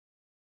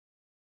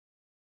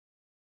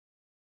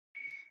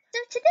So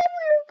today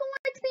we're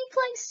going to be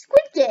playing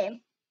Squid Game,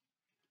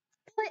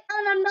 but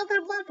on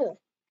another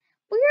level.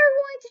 We are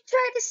going to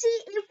try to see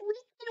if we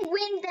can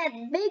win that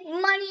big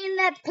money in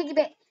that piggy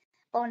bank.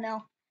 Oh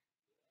no.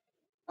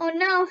 Oh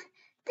no.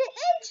 The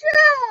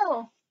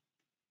intro!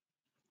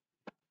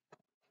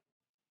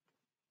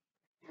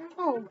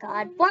 Oh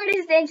god, why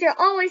does the intro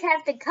always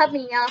have to cut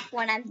me off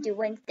when I'm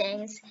doing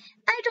things?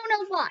 I don't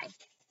know why,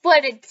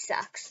 but it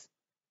sucks.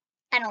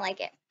 I don't like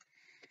it.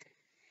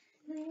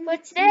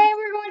 But today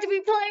we're going to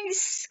be playing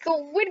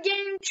Squid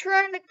Game,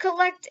 trying to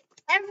collect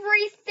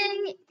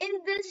everything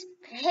in this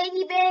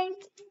piggy bank,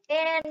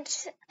 and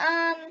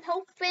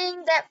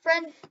hoping that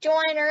friends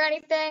join or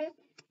anything.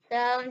 So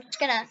I'm just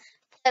gonna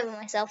play with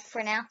myself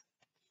for now.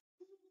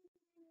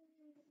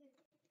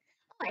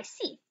 Oh, I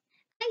see.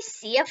 I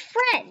see a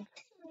friend.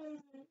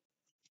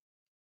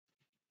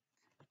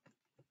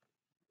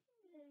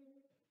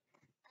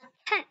 A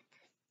cat.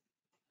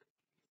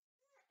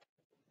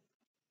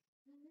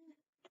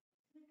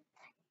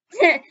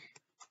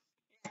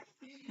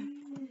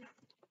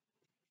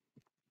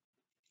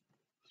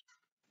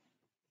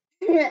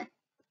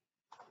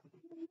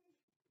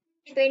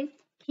 Can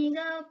you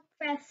go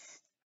press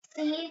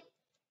C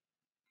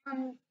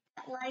on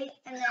that light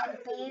and then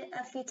B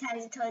a few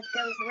times until it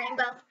goes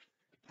rainbow?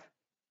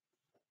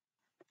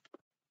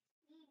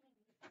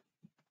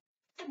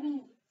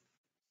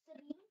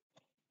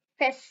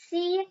 Press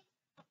C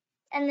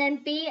and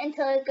then B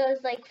until it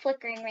goes like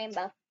flickering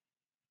rainbow.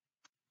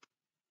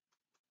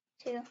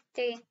 2,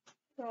 3,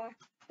 4,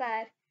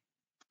 5,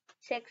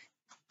 6,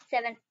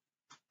 7,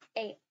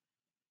 8.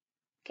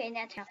 Okay,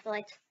 now turn off the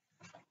lights.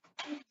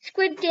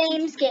 Squid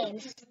Games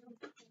games.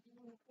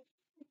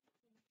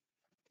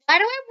 Why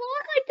do I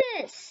walk like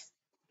this?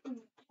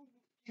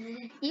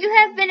 You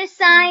have been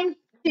assigned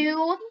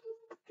to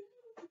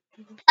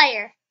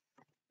player.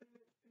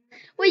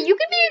 Wait, you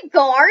can be a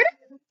guard?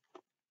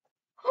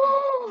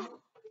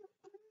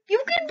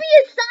 You can be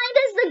assigned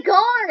as the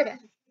guard.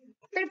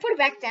 Better put it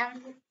back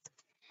down.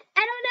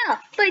 I don't know,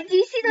 but do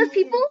you see those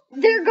people?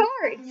 They're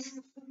guards.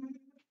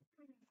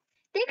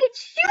 They could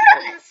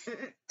shoot us.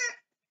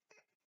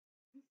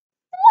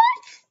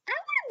 What? I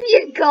want to be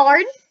a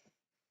guard.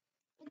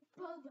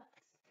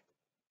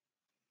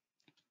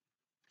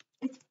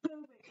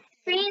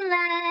 Green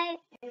light.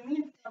 Yeah.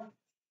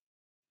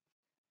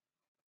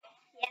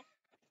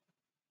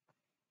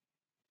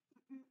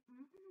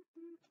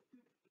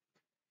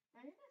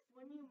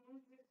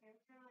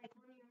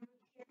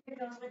 It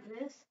goes like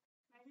this.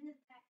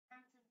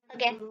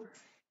 Okay.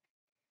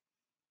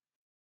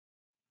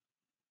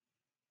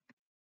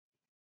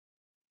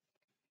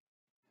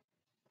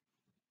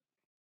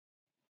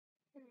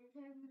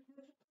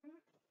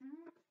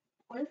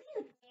 Red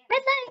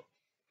light.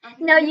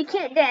 No, you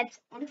can't dance.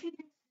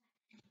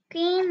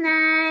 Green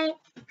light.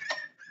 Red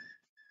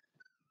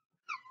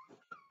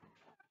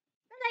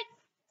light.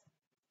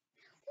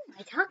 Oh,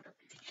 my taco.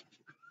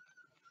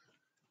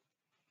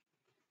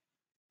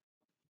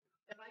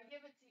 If I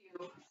give it to you,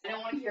 I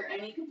don't want to hear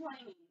any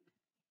complaining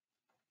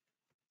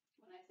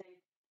when I say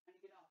I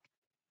get off.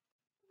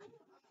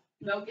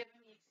 No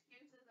giving me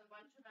excuses and a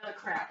bunch of other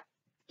crap.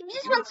 He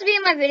just wants to be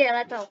in my video,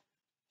 that's all.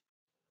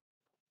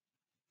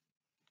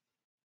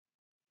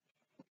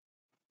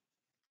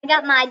 I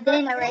got my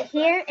dinner right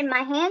here in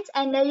my hands.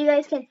 I know you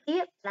guys can see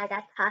it, but I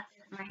got tacos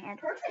in my hand.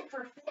 Perfect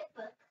for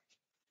Facebook.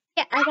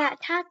 Yeah, I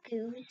got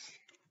tacos.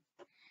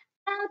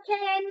 Okay,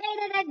 I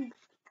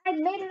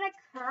made it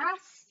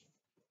across.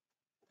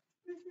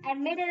 I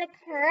made it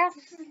across.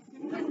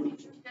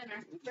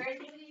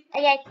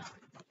 Okay.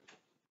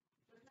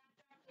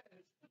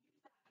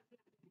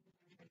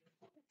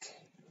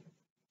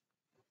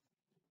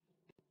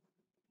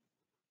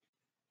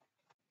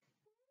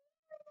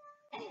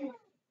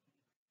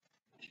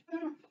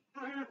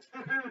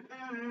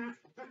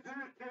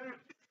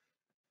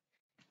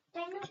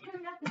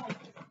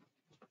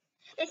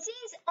 It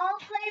seems all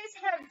players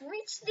have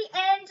reached the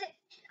end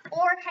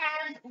or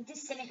have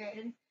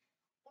disintegrated.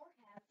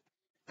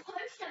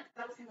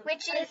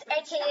 Which is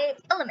aka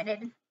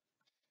eliminated.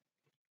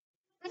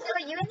 So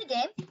are you in the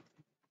game?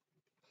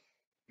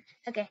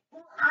 Okay.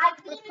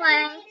 We're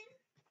playing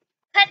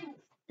Cut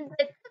the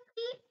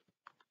Cookie.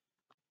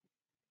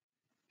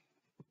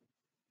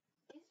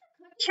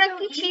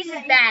 Chuck E. Cheese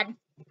is bad.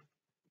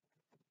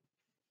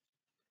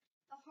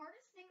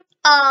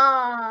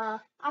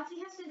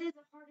 Actually, has to do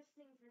the hardest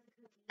thing for the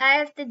cookie. I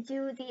have to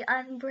do the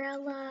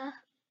umbrella.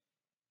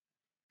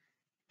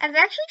 I've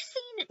actually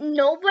seen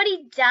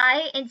nobody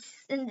die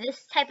in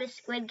this type of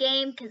Squid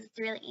Game because it's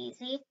really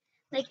easy.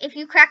 Like, if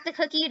you crack the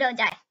cookie, you don't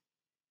die.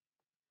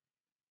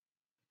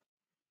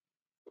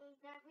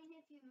 Does that mean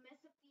if you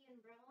mess up the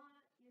umbrella,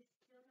 you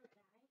still don't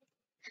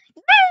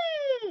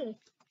die? Yay!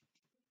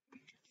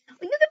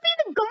 You could be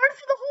the guard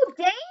for the whole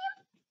game?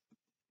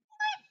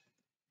 What?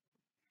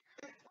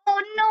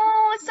 Oh no,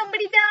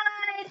 somebody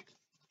died.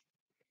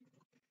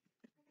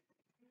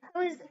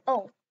 Who's,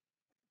 oh.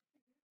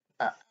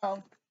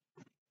 Uh-oh.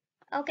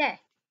 Okay.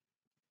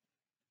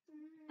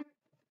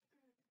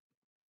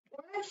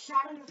 What a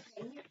shot in the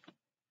face.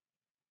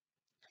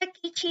 Check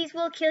cheese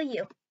will kill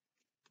you.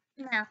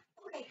 Now,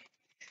 Okay.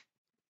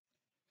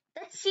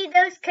 let's see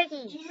those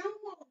cookies. Do you know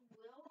what will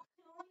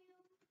kill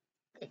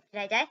you? Did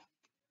I die?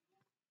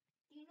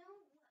 Do you know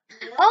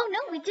what will Oh no,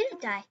 kill we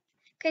didn't you? die.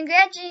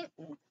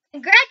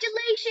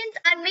 Congratulations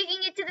on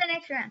making it to the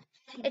next round.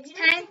 Okay, It's do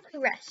you know time to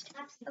rest.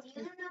 something- Do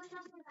you know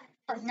something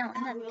Oh no,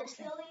 that not will this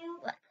one. kill you?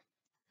 What?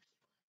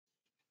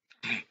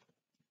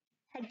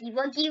 Huggy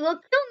Wuggy will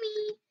kill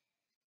me.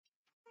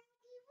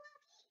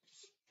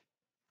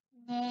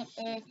 It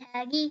is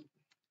Huggy.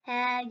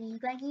 Huggy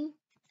Wuggy.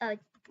 Oh,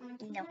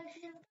 no.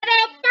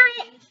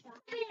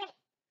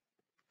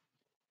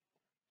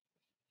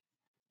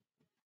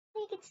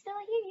 He can still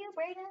hear you,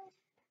 Brayden.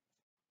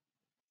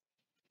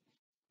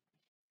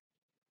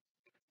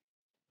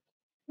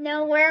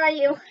 No, where are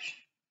you?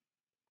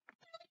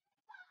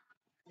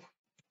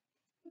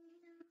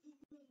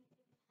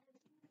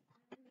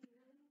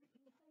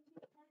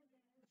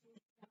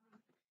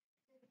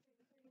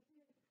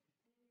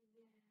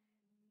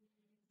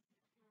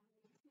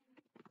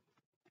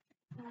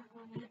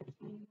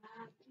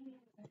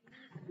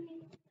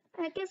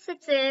 I guess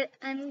that's it.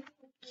 I'm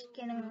just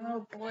getting a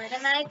little bored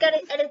and I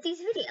gotta edit these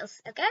videos,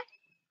 okay?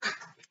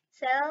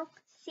 So,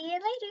 see you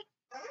later.